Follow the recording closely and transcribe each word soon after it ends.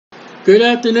Good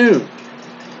afternoon.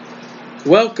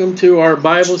 Welcome to our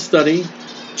Bible study.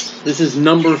 This is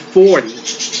number 40.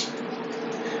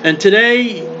 And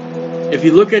today, if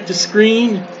you look at the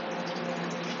screen,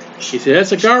 you see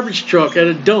that's a garbage truck at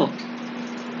a dump.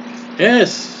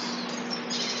 Yes.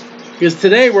 Because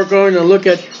today we're going to look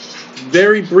at,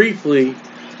 very briefly,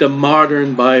 the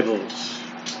modern Bibles.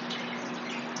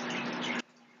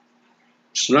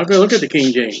 I'm not going to look at the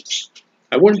King James.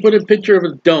 I wouldn't put a picture of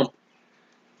a dump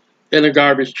in a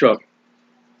garbage truck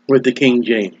with the King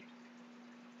James.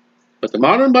 But the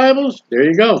modern Bibles, there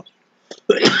you go.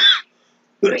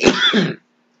 The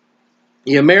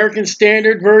American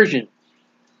Standard Version,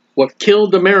 what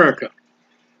killed America.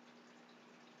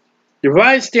 The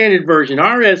Revised Standard Version,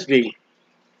 RSV.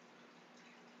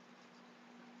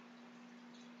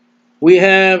 We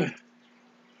have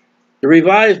the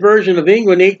Revised Version of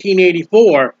England,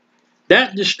 1884.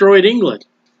 That destroyed England.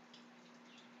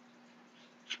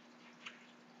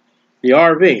 The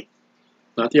RV,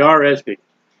 not the RSV.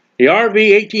 The RV,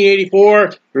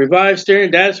 1884, Revised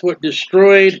Standard, that's what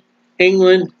destroyed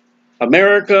England.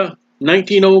 America,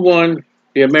 1901,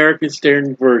 the American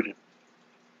Standard Version.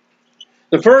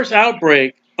 The first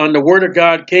outbreak on the Word of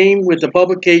God came with the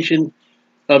publication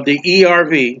of the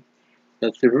ERV,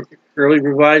 that's the Early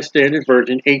Revised Standard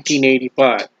Version,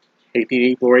 1885.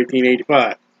 1884,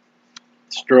 1885.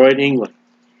 Destroyed England.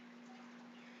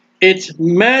 Its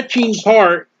matching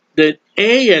part, the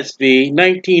ASV,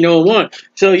 1901.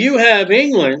 So you have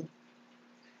England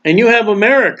and you have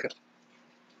America.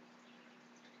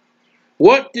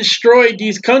 What destroyed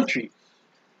these countries?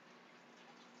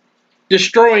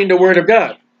 Destroying the Word of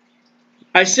God.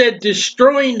 I said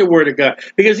destroying the Word of God,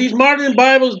 because these modern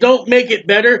Bibles don't make it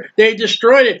better, they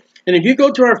destroyed it. And if you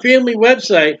go to our family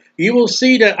website, you will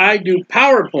see that I do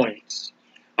PowerPoints.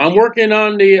 I'm working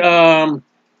on the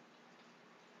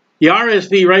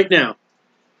RSV right now.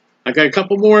 I got a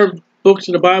couple more books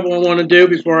of the Bible I want to do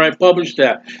before I publish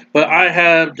that. But I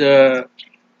have the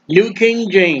New King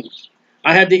James.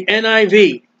 I have the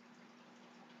NIV.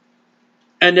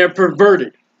 And they're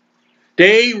perverted.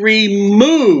 They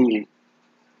remove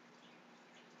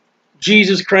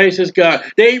Jesus Christ as God.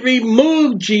 They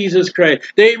removed Jesus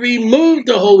Christ. They removed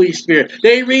the Holy Spirit.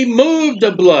 They removed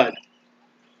the blood.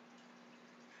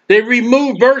 They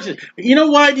removed verses. You know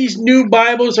why these new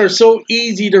Bibles are so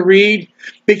easy to read?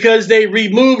 Because they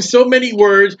remove so many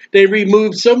words. They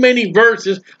remove so many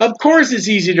verses. Of course it's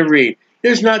easy to read.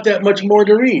 There's not that much more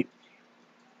to read.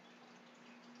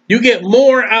 You get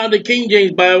more out of the King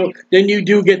James Bible than you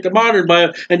do get the modern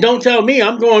Bible. And don't tell me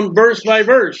I'm going verse by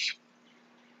verse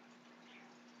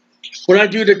when I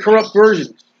do the corrupt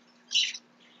versions.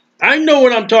 I know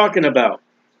what I'm talking about.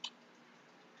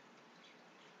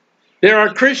 There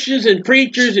are Christians and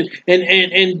preachers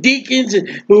and deacons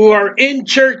who are in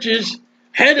churches,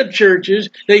 head of churches.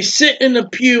 They sit in the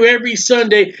pew every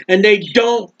Sunday and they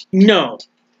don't know.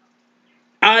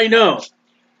 I know.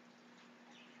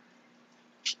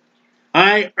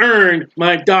 I earned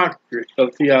my doctorate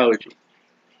of theology.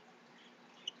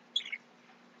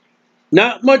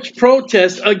 Not much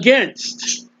protest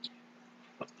against.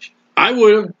 I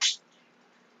would have.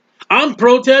 I'm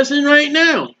protesting right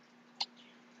now.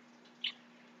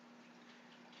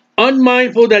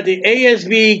 Unmindful that the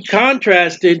ASV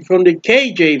contrasted from the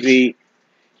KJV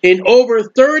in over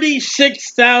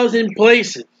 36,000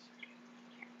 places.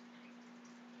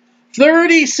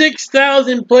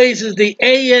 36,000 places the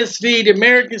ASV, the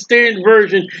American Standard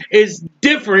Version, is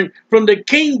different from the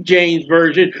King James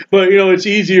Version, but you know, it's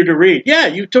easier to read. Yeah,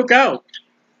 you took out.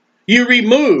 You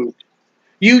removed.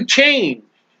 You changed.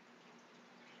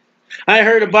 I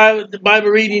heard a Bible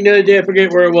reading the other day, I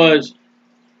forget where it was,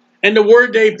 and the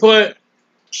word they put,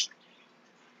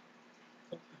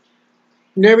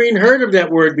 never even heard of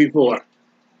that word before.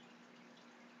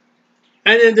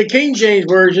 And in the King James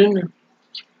Version,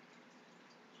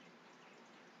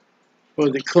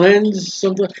 was it cleanse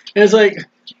something? And it's like,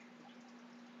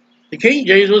 the King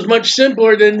James was much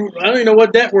simpler than, I don't even know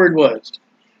what that word was.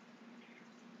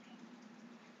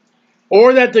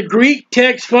 Or that the Greek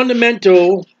text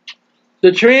fundamental,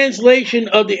 the translation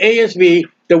of the ASV,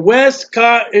 the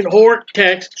Westcott and Hort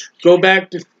text, go back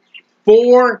to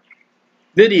 4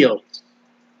 videos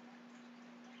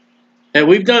that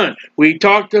we've done. We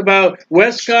talked about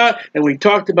Westcott, and we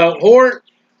talked about Hort,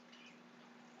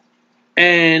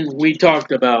 and we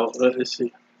talked about, let's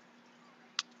see.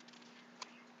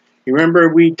 You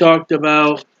remember we talked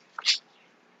about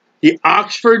the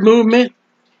Oxford movement?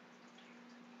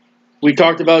 We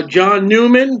talked about John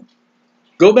Newman.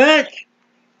 Go back.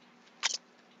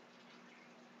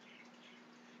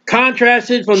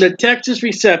 Contrasted from the Textus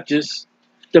Receptus,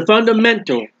 the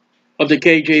fundamental of the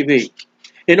KJV.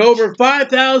 In over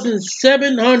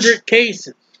 5,700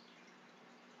 cases,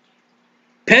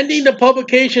 pending the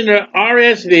publication of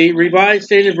RSV, Revised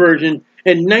Standard Version,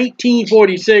 in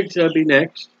 1946, that'll be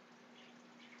next.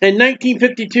 In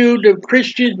 1952, the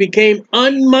Christians became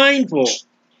unmindful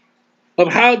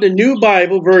of how the new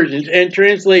Bible versions and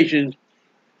translations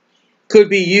could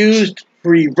be used to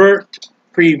pervert,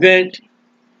 prevent,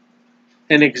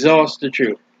 and exhaust the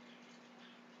truth.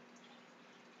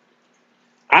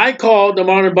 I call the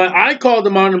modern Bibles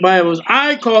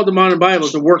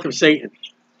the work of Satan.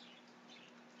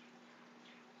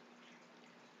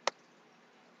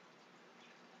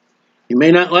 You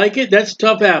may not like it, that's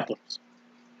tough apples.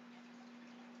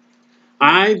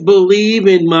 I believe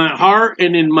in my heart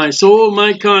and in my soul and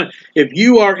my conscience, if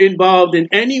you are involved in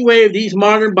any way of these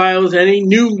modern Bibles, any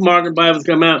new modern Bibles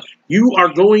come out, you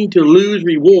are going to lose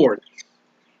reward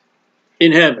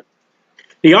in heaven.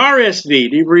 The RSV,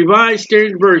 the Revised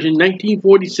Standard Version,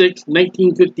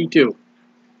 1946-1952.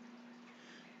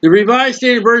 The Revised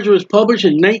Standard Version was published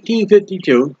in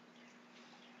 1952.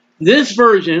 This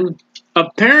version,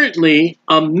 apparently,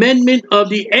 amendment of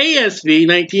the ASV,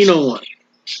 1901.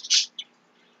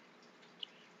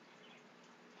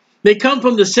 They come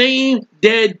from the same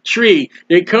dead tree.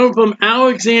 They come from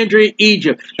Alexandria,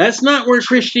 Egypt. That's not where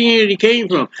Christianity came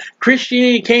from.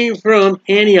 Christianity came from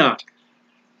Antioch,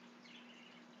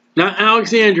 not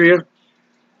Alexandria.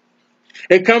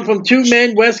 It come from two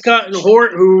men, Westcott and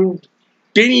Hort, who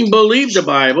didn't even believe the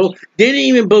Bible, didn't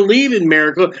even believe in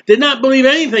miracles, did not believe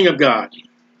anything of God.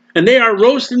 And they are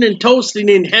roasting and toasting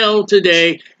in hell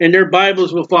today, and their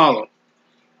Bibles will follow.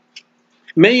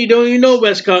 Many don't even know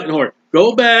Westcott and Hort.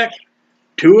 Go back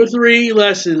 2 or 3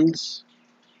 lessons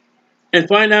and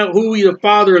find out who the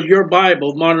father of your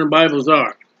Bible, modern Bibles,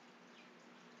 are.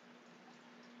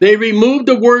 They removed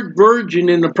the word virgin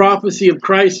in the prophecy of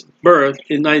Christ's birth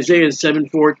in Isaiah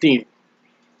 7:14.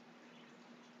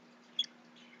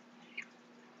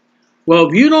 Well,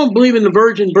 if you don't believe in the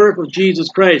virgin birth of Jesus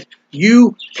Christ,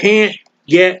 you can't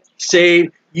get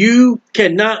saved. You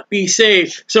cannot be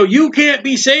saved. So you can't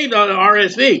be saved on the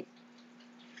RSV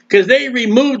because they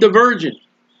removed the virgin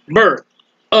birth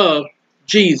of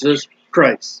Jesus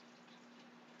Christ.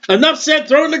 Enough said,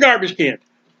 throw it in the garbage can.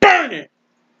 Burn it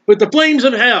with the flames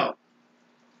of hell.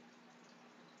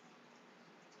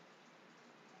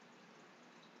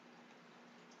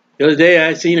 The other day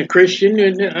I seen a Christian,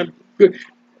 and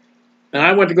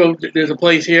I went to go, there's a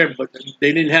place here, but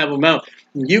they didn't have them out.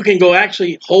 You can go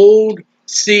actually hold,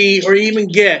 see, or even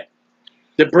get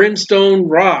the brimstone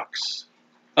rocks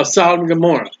of Sodom and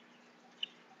Gomorrah.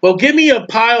 Well, give me a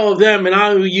pile of them, and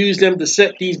I will use them to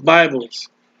set these Bibles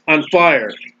on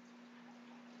fire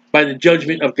by the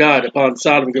judgment of God upon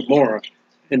Sodom and Gomorrah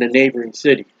and the neighboring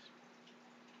cities.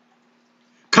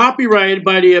 Copyrighted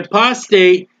by the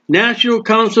apostate National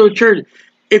Council of Churches.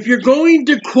 If you're going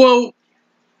to quote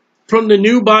from the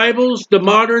new Bibles, the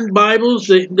modern Bibles,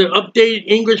 the updated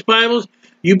English Bibles,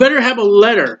 you better have a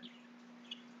letter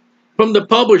from the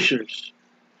publishers.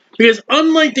 Because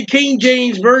unlike the King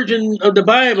James Version of the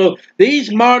Bible,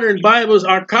 these modern Bibles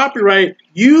are copyrighted.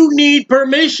 You need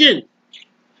permission.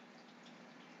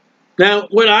 Now,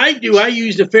 what I do, I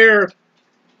use the fair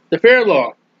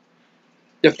law,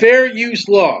 the fair use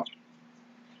law.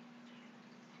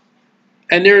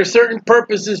 And there are certain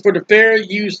purposes for the fair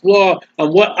use law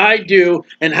on what I do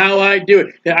and how I do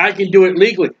it. That I can do it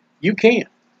legally. You can't.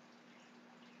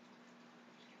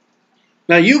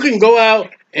 Now, you can go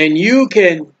out and you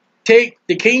can take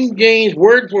the King James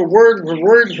word for word for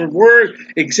word for word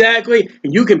exactly,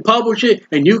 and you can publish it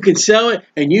and you can sell it,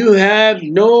 and you have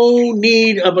no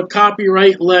need of a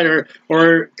copyright letter,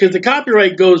 or because the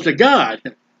copyright goes to God.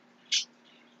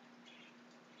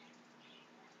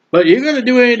 But you're going to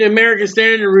do it in the American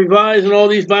Standard, Revised, and all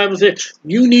these Bibles,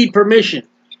 you need permission.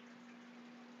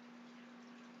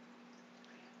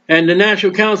 And the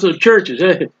National Council of Churches,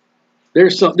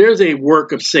 there's a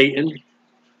work of Satan.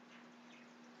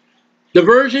 The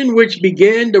version which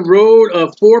began the road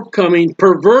of forthcoming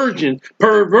perversions.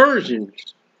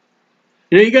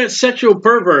 You know, you got sexual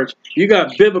perverts, you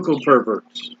got biblical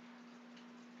perverts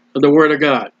of the Word of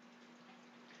God.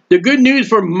 The Good News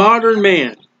for Modern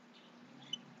Man,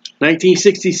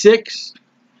 1966.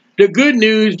 The Good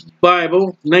News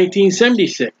Bible,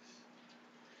 1976.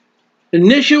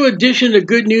 Initial edition of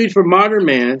Good News for Modern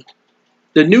Man,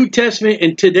 the New Testament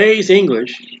in today's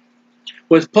English,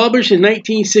 was published in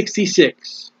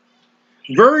 1966.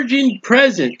 Virgin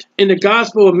present in the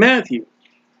Gospel of Matthew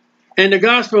and the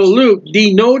Gospel of Luke,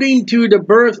 denoting to the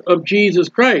birth of Jesus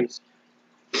Christ.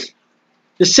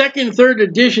 The second and third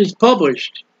editions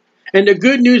published and the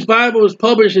Good News Bible was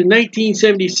published in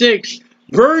 1976,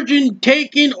 virgin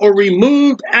taken or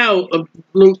removed out of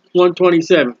Luke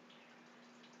 1:27.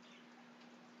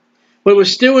 But it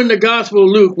was still in the Gospel of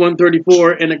Luke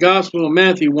 1:34 and the Gospel of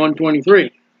Matthew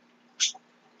 1:23.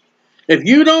 If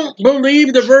you don't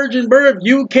believe the virgin birth,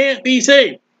 you can't be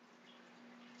saved.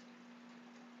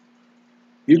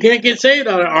 You can't get saved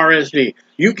out of RSV.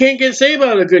 You can't get saved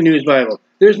out of the Good News Bible.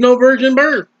 There's no virgin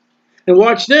birth. And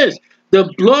watch this.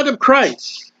 The blood of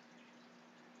Christ.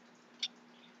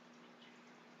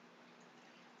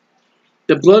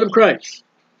 The blood of Christ.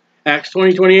 Acts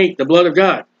 20:28, the blood of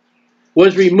God,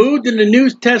 was removed in the New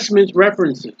Testament's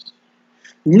references.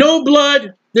 No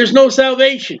blood, there's no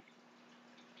salvation.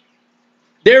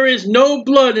 There is no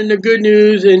blood in the Good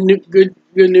News and Good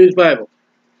News Bible.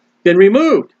 Been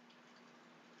removed.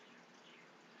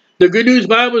 The Good News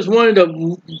Bible is one of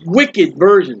the wicked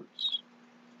versions,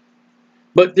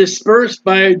 but dispersed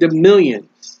by the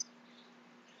millions,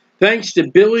 thanks to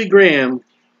Billy Graham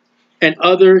and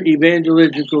other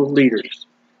evangelical leaders.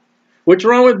 What's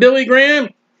wrong with Billy Graham?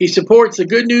 He supports the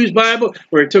Good News Bible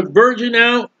where it took virgin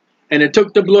out and it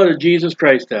took the blood of Jesus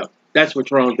Christ out. That's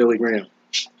what's wrong with Billy Graham.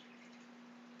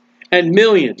 And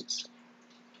millions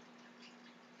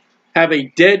have a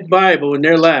dead Bible in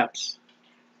their laps,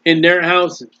 in their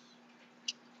houses.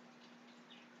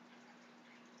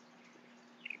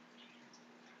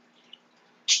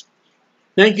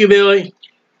 Thank you, Billy.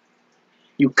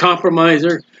 You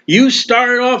compromiser. You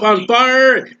started off on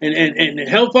fire and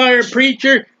hellfire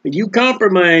preacher, and you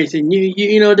compromised, and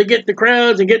you know, to get the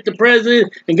crowds and get the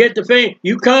president and get the fame,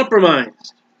 you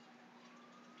compromised.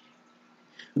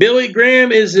 Billy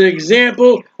Graham is an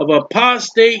example of an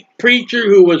apostate preacher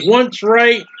who was once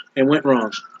right and went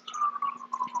wrong.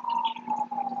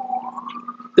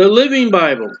 The Living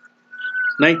Bible,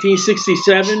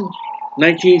 1967,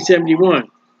 1971.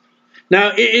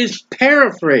 Now, it is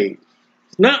paraphrased.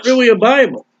 It's not really a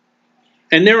Bible.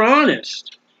 And they're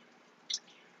honest.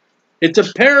 It's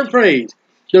a paraphrase.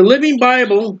 The Living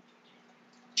Bible,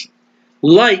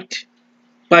 liked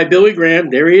by Billy Graham.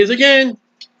 There he is again.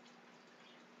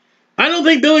 I don't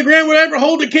think Billy Graham would ever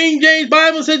hold the King James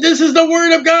Bible and say, this is the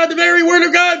Word of God, the very Word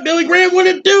of God. Billy Graham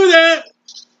wouldn't do that.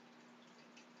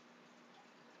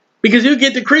 Because he'll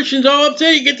get the Christians all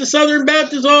upset. He'll get the Southern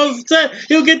Baptists all upset.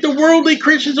 He'll get the worldly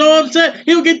Christians all upset.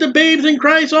 He'll get the babes in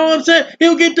Christ all upset.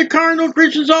 He'll get the carnal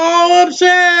Christians all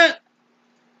upset.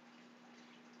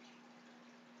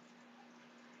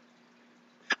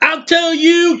 I'll tell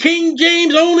you, King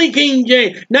James, only King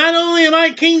James. Not only am I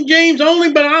King James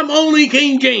only, but I'm only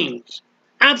King James.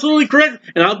 Absolutely correct,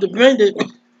 and I'll defend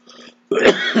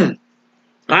it.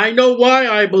 I know why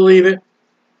I believe it.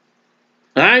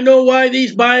 I know why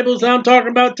these Bibles I'm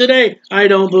talking about today, I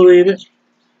don't believe it.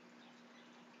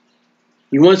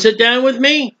 You want to sit down with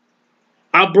me?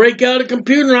 I'll break out a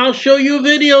computer and I'll show you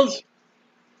videos.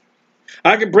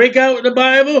 I could break out the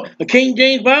Bible, a King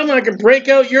James Bible. I could break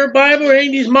out your Bible or any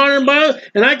of these modern Bibles,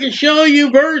 and I can show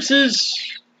you verses.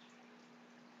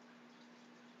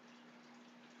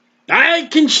 I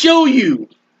can show you.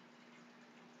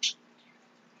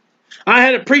 I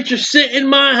had a preacher sit in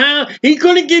my house. He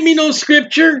couldn't give me no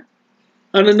scripture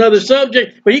on another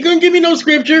subject, but he couldn't give me no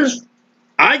scripture.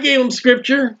 I gave him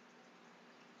scripture.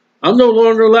 I'm no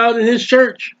longer allowed in his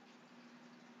church.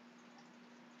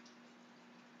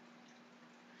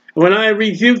 When I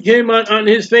rebuked him on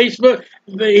his Facebook,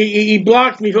 he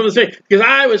blocked me from the face because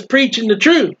I was preaching the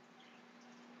truth.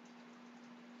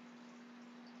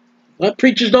 Well,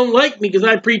 preachers don't like me because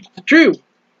I preach the truth.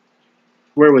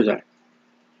 Where was I?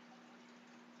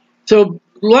 So,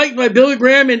 liked by Billy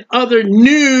Graham and other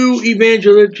new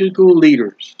evangelical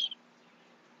leaders.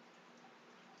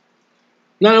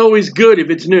 Not always good if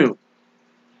it's new.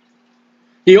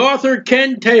 The author,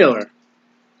 Ken Taylor.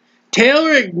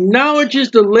 Taylor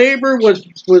acknowledges the labor was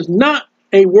not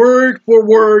a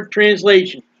word-for-word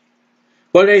translation,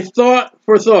 but a thought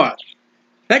for thought.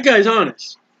 That guy's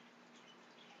honest.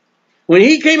 When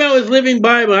he came out with Living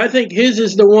Bible, I think his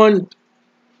is the one.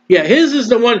 Yeah, his is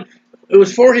the one. It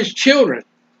was for his children.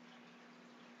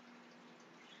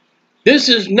 This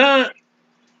is not,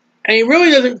 and he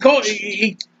really doesn't call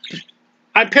it.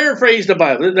 I paraphrase the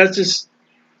Bible. That's just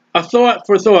a thought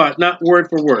for thought, not word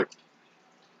for word.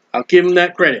 I'll give him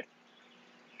that credit.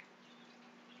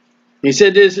 He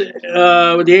said this with the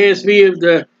ASV of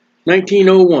the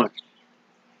 1901.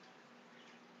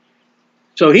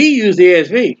 So he used the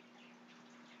ASV.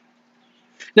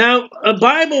 Now, a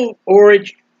Bible or a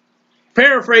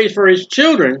paraphrase for his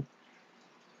children,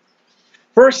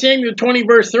 1 Samuel 20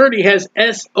 verse 30 has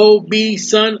S.O.B,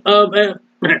 son of a...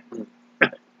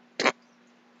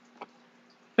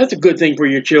 That's a good thing for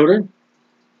your children.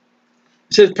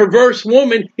 It says perverse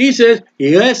woman. He says,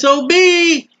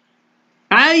 S.O.B.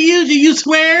 I use it. You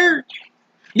swear?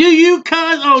 Do you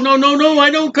cuss? Oh, no, no, no.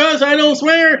 I don't cuss. I don't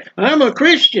swear. I'm a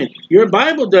Christian. Your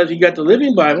Bible does. You got the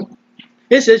Living Bible.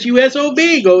 It says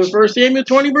U.S.O.B. Go to 1 Samuel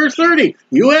 20, verse 30.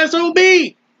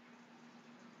 U.S.O.B.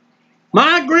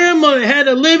 My grandmother had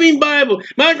a Living Bible.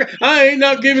 I ain't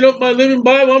not giving up my Living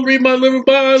Bible. I'm reading my Living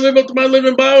Bible. I live up to my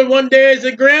Living Bible. And one day I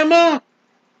said, Grandma,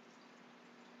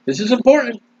 this is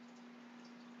important.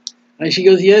 And she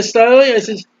goes, yes, Stylie. I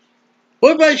says,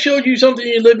 what if I showed you something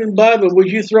in your Living Bible?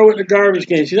 Would you throw it in the garbage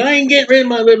can? She said, I ain't getting rid of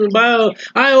my Living Bible.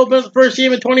 I opened up 1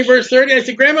 Samuel 20, verse 30. I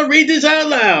said, Grandma, read this out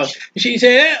loud. And she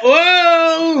said,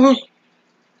 whoa.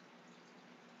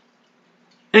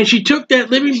 And she took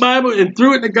that Living Bible and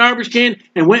threw it in the garbage can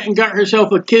and went and got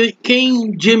herself a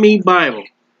King Jimmy Bible.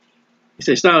 He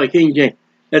said, Stylie, King James.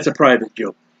 That's a private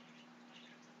joke.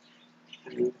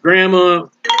 Grandma,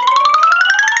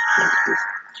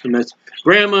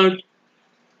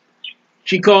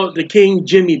 she called it the King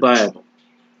Jimmy Bible.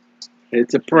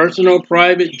 It's a personal,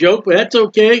 private joke, but that's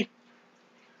okay.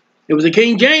 It was a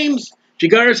King James. She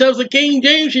got herself a King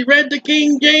James. She read the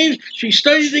King James. She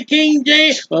studied the King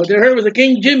James. Well, to her it was a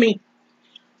King Jimmy.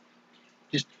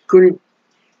 Just couldn't.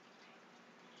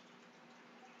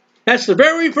 That's the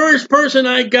very first person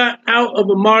I got out of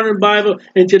a modern Bible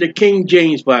into the King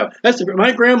James Bible. That's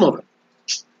my grandmother.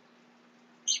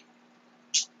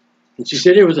 And she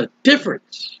said there was a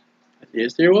difference.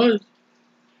 Yes, there was.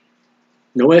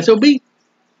 No S.O.B.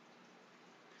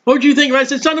 What would you think if I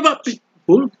said, son of a...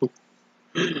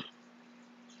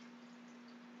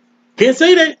 Can't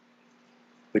say that.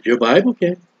 But your Bible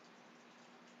can.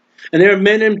 And there are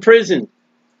men in prison.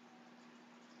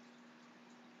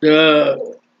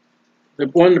 The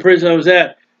one in the prison I was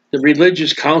at, the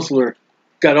religious counselor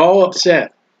got all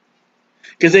upset.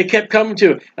 Because they kept coming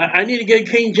to it. I need to get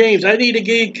King James. I need to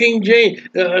get King James.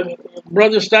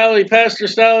 Brother Stylie, Pastor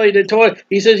Stylie, the toy.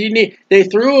 He says they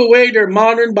threw away their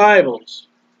modern Bibles.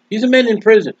 These are men in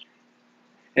prison.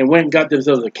 And went and got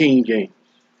themselves a King James.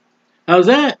 How's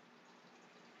that?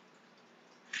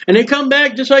 And they come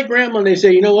back just like Grandma and they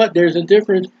say, you know what? There's a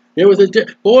difference. There was a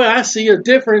boy, I see a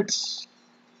difference.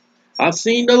 I've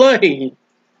seen the light.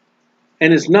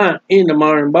 And it's not in the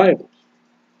modern Bible.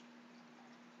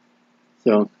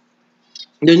 So,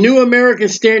 the New American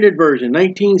Standard Version,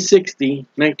 1960,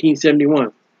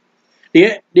 1971.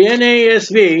 The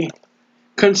NASV,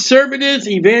 conservatives,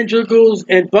 evangelicals,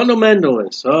 and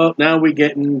fundamentalists. Oh, now we're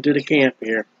getting into the camp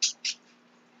here.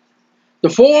 The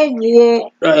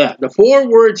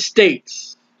foreword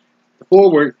states,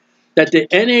 that the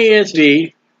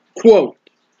NASV, quote,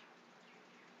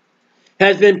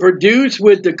 has been produced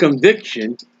with the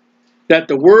conviction that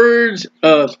the words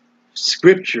of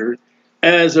Scripture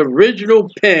as original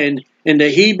penned in the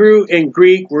Hebrew and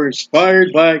Greek were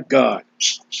inspired by God.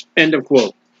 End of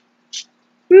quote.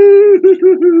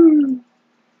 The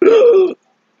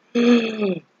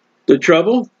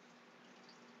trouble?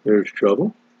 There's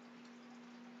trouble.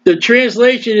 The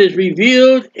translation is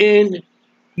revealed in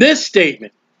this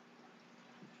statement.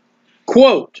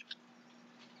 Quote,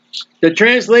 the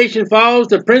translation follows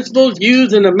the principles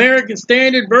used in American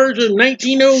Standard Version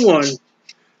 1901,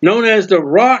 known as the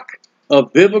Rock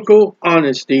of Biblical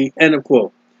Honesty, end of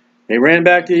quote. They ran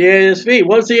back to the ASV.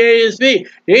 What's the ASV?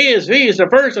 The ASV is the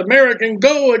first American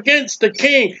go against the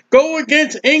king. Go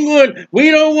against England. We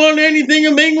don't want anything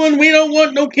of England. We don't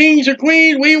want no kings or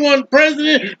queens. We want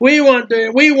president. We want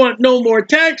no more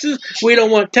taxes. We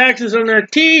don't want taxes on our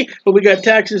tea, but we got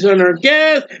taxes on our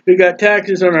gas. We got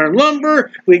taxes on our lumber.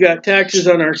 We got taxes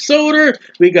on our soda.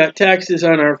 We got taxes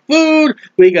on our food.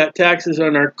 We got taxes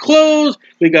on our clothes.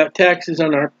 We got taxes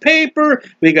on our paper.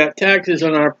 We got taxes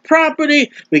on our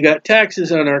property. We got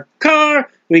taxes on our car.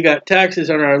 We got taxes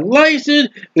on our license.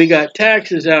 We got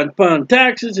taxes upon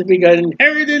taxes. We got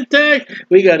inheritance tax.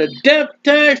 We got a death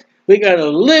tax. We got a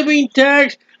living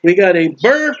tax. We got a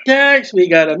birth tax. We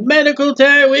got a medical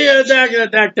tax. We got tax.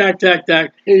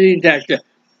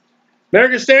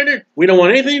 American Standard, we don't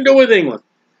want anything to do with England.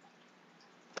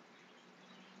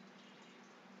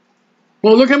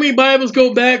 Well, look how many Bibles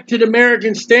go back to the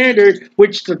American Standard,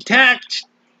 which attacked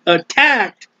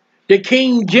the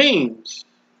King James.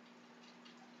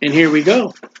 And here we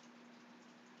go.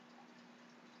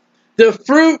 The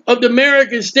fruit of the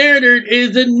American Standard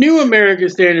is the New American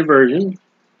Standard Version,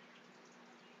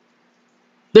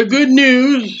 the Good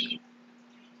News,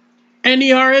 and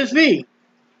the RSV,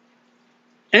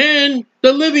 and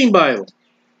the Living Bible.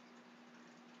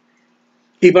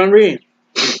 Keep on reading.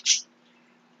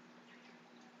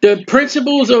 The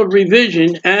principles of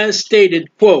revision, as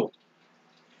stated, quote,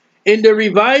 In the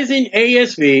revising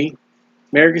ASV,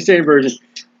 American Standard Version,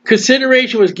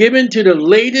 consideration was given to the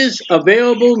latest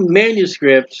available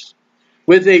manuscripts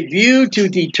with a view to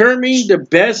determining the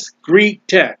best Greek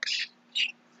text.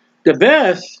 The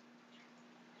best?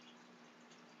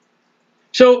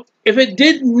 So if it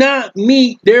did not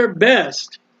meet their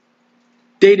best,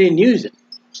 they didn't use it.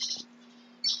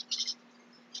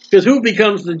 Because who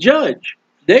becomes the judge?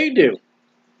 They do.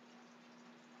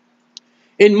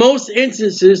 In most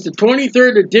instances, the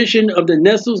 23rd edition of the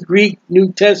Nestle's Greek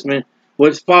New Testament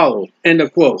was followed. End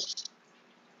of quote.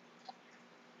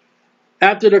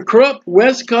 After the corrupt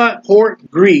Westcott Hort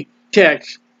Greek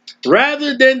text,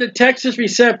 rather than the Textus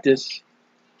Receptus,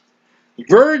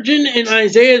 Virgin in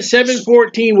Isaiah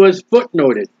 7:14 was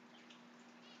footnoted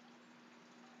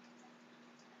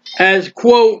as,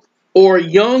 quote, or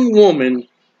young woman,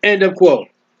 end of quote.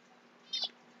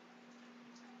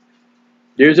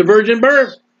 There's a virgin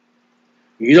birth.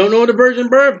 You don't know the virgin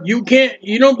birth, you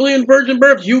don't believe in virgin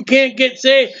birth, you can't get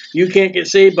saved. You can't get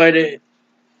saved by the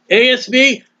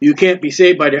ASV, you can't be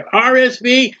saved by the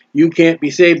RSV, you can't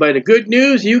be saved by the Good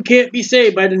News, you can't be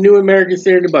saved by the New American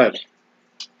Standard Bible.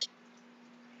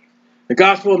 The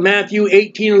Gospel of Matthew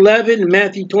 18:11 and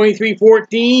Matthew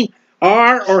 23:14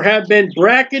 are or have been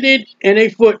bracketed in a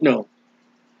footnote.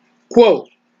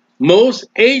 Quote, most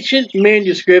ancient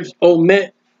manuscripts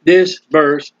omit this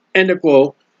verse, end of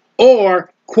quote,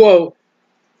 or, quote,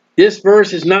 this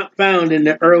verse is not found in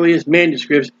the earliest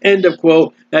manuscripts, end of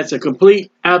quote. That's a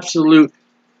complete, absolute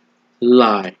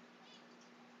lie.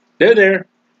 They're there.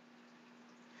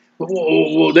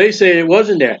 Well, they say it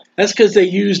wasn't there. That's because they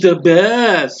used the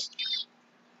best.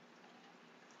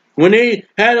 When they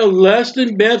had a less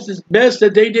than best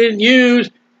that they didn't use,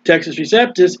 Textus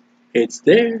Receptus, it's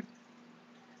there.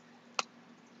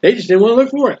 They just didn't want to look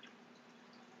for it.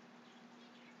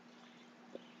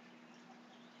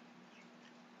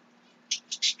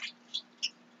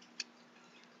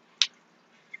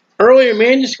 Earlier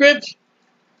manuscripts,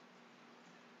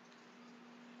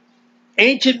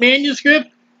 ancient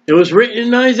manuscript, it was written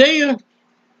in Isaiah.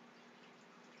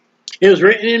 It was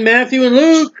written in Matthew and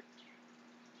Luke.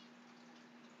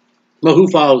 But who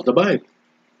follows the Bible?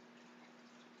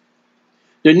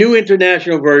 The New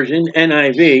International Version,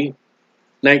 NIV,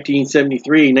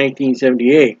 1973,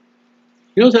 1978.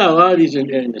 You notice how a lot of these are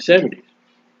in the 70s.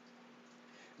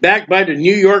 Backed by the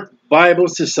New York Bible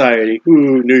Society.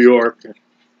 Ooh, New York.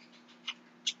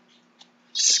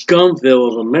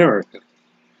 Scumville of America.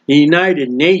 The United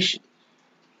Nations.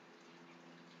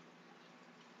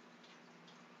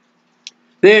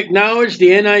 They acknowledged the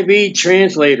NIV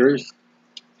translators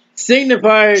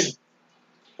signified,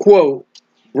 quote,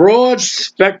 broad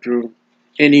spectrum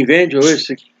in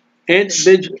evangelical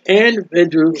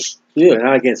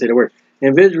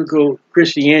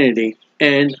Christianity,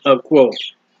 end of quote.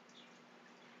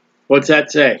 What's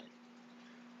that say?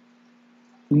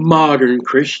 Modern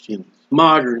Christians,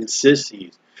 modern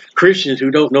sissies, Christians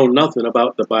who don't know nothing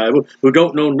about the Bible, who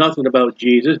don't know nothing about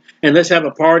Jesus, and let's have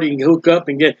a party and hook up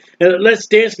and let's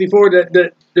dance before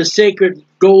the sacred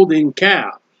golden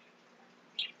calf.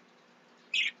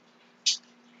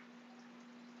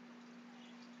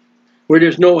 Where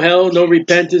there's no hell, no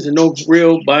repentance, and no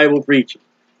real Bible preaching.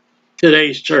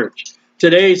 Today's church.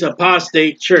 Today's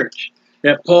apostate church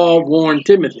that Paul warned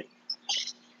Timothy.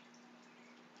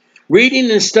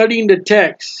 Reading and studying the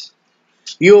text,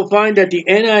 you'll find that the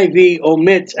NIV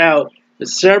omits out the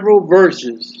several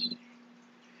verses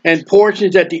and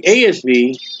portions that the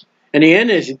ASV and the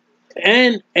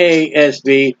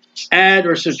NASV add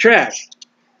or subtract.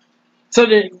 So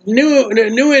the New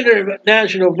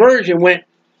International Version went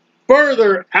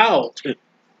further out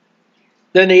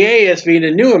than the ASV and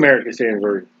the New American Standard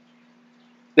Version.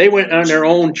 They went on their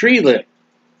own tree lip.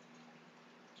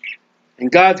 And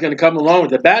God's going to come along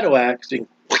with a battle axe and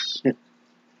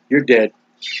you're dead.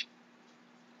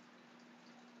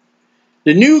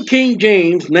 The New King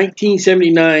James,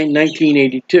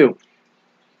 1979-1982.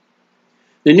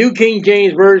 The New King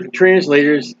James Version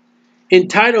translators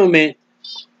entitlement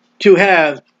to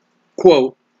have,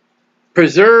 quote,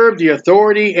 preserve the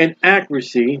authority and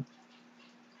accuracy,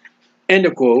 end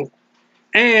of quote,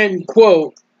 and,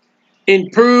 quote,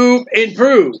 improve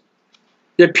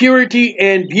the purity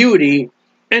and beauty,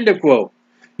 end of quote.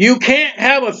 You can't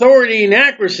have authority and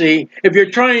accuracy if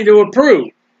you're trying to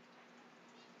improve.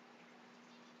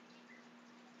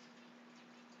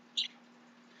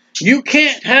 You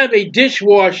can't have a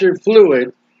dishwasher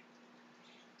fluid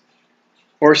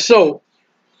or soap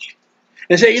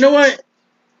and say, you know what?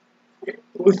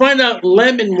 We find out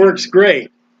lemon works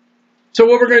great. So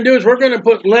what we're going to do is we're going to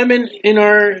put lemon in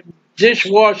our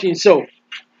dishwashing soap.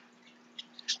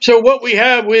 So what we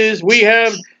have is we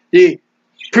have the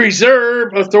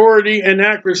preserve authority and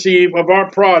accuracy of our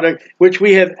product, which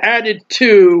we have added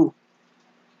to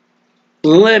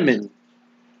lemon.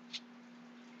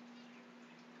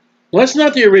 Well, that's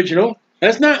not the original.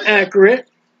 That's not accurate.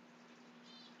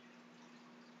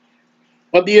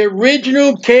 But the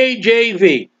original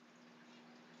KJV,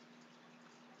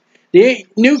 the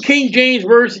New King James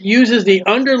Version uses the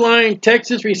underlying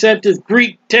Textus Receptus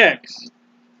Greek text.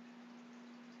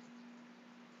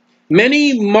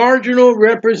 Many marginal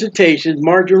representations,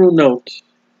 marginal notes,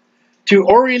 to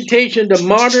orientation to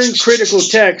modern critical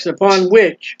text upon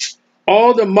which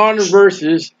all the modern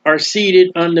verses are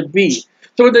seated on the beat.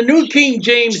 So the New King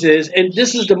James is, and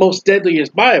this is the most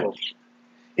deadliest Bible,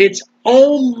 it's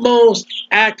almost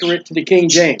accurate to the King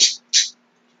James.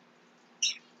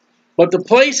 But the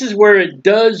places where it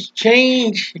does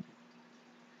change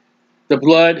the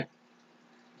blood,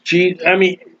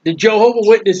 the Jehovah's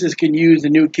Witnesses can use the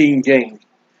New King James,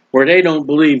 where they don't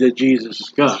believe that Jesus is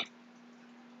God.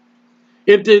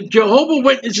 If the Jehovah's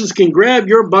Witnesses can grab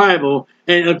your Bible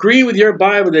and agree with your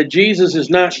Bible that Jesus is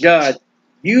not God,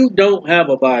 you don't have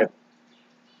a Bible.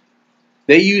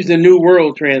 They use the New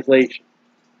World Translation.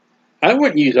 I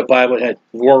wouldn't use a Bible that had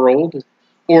world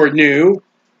or new.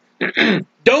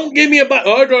 Don't give me a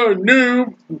Bible. I got a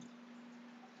new.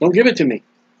 Don't give it to me.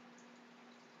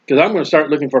 Because I'm going to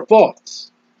start looking for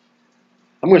faults.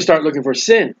 I'm going to start looking for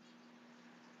sin.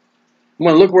 I'm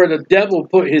going to look where the devil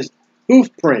put his hoof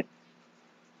print.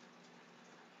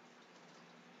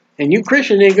 And you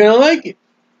Christians ain't going to like it.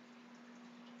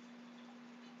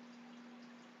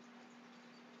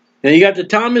 Now you got the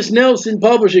Thomas Nelson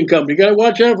Publishing Company. You got to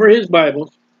watch out for his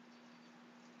Bibles.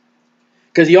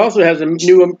 Because he also has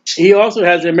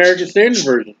the American Standard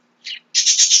Version.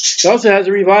 He also has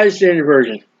a Revised Standard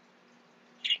Version.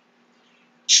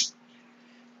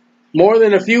 More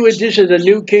than a few editions of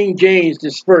New King James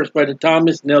dispersed by the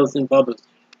Thomas Nelson Publishing.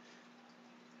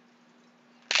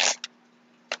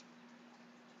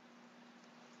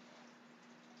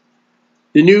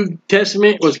 The New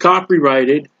Testament was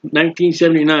copyrighted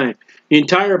 1979. The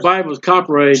entire Bible was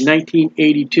copyrighted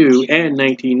 1982 and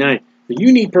 1990. But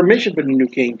you need permission for the New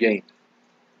King James.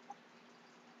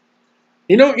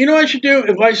 You know what I should do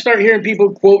if I start hearing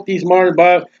people quote these modern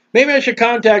Bibles? Maybe I should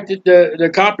contact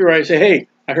the copyright and say, hey,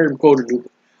 I heard him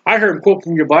quote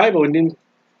from your Bible, and then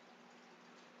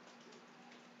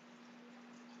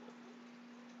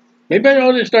maybe I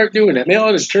ought to start doing that. Maybe I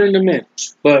ought to turn them in.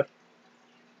 But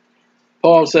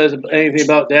Paul says anything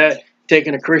about that,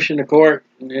 taking a Christian to court,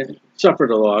 and suffer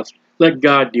the loss. Let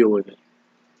God deal with it.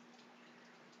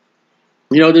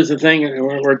 You know, there's a thing, and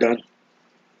we're done.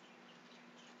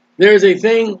 There's a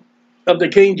thing of the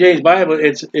King James Bible.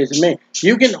 It's me.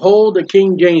 You can hold the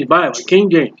King James Bible, King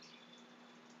James.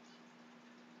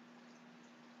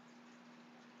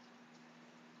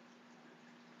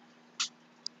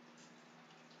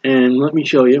 And let me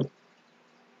show you.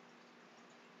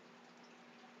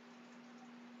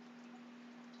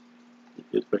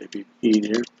 This might be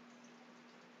easier.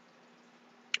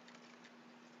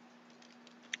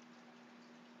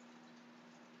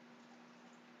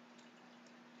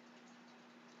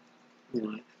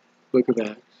 Book of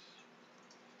Acts.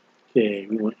 Okay,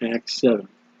 we want Acts 7.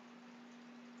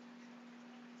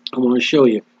 I want to show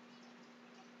you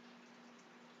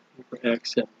for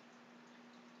Acts 7.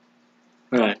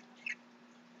 Alright.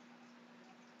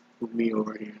 Put me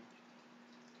over here.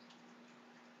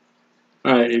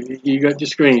 Alright, you got the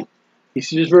screen. You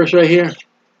see this verse right here?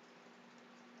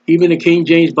 Even the King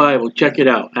James Bible, check it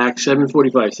out. Acts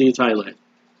 7:45. See, it's highlighted.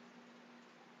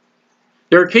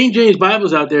 There are King James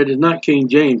Bibles out there that's not King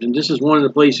James, and this is one of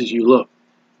the places you look.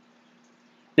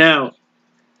 Now,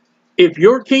 if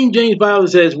your King James Bible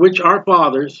says, which our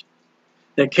fathers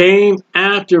that came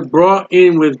after brought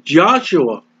in with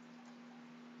Joshua,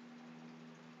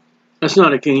 that's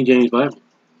not a King James Bible.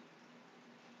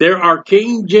 There are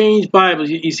King James Bibles.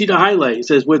 You see the highlight. It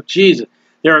says with Jesus.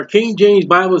 There are King James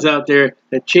Bibles out there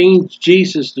that changed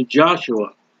Jesus to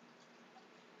Joshua.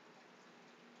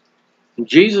 And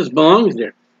Jesus belongs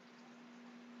there.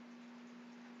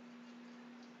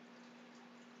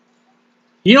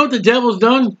 You know what the devil's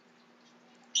done?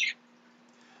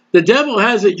 The devil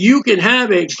has it. You can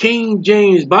have a King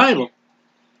James Bible.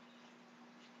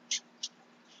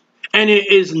 And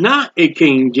it is not a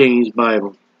King James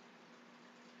Bible.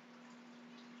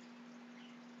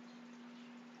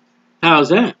 How's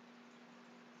that?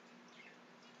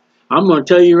 I'm going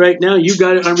to tell you right now, you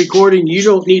got it on recording. You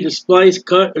don't need to slice,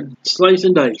 cut, slice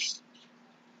and dice.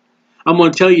 I'm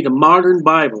going to tell you the modern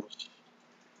Bibles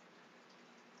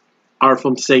are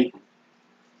from Satan.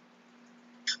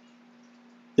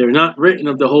 They're not written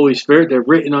of the Holy Spirit. They're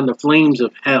written on the flames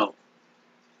of hell.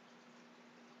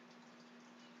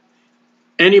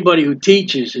 Anybody who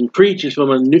teaches and preaches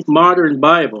from a modern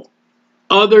Bible,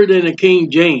 other than a King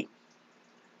James,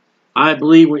 I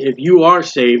believe if you are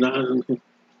saved,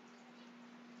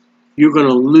 you're going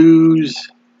to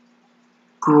lose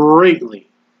greatly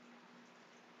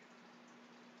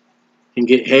and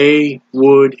get hay,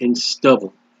 wood, and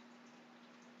stubble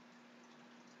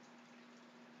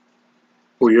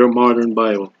for your modern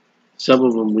Bible. Some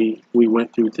of them we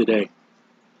went through today.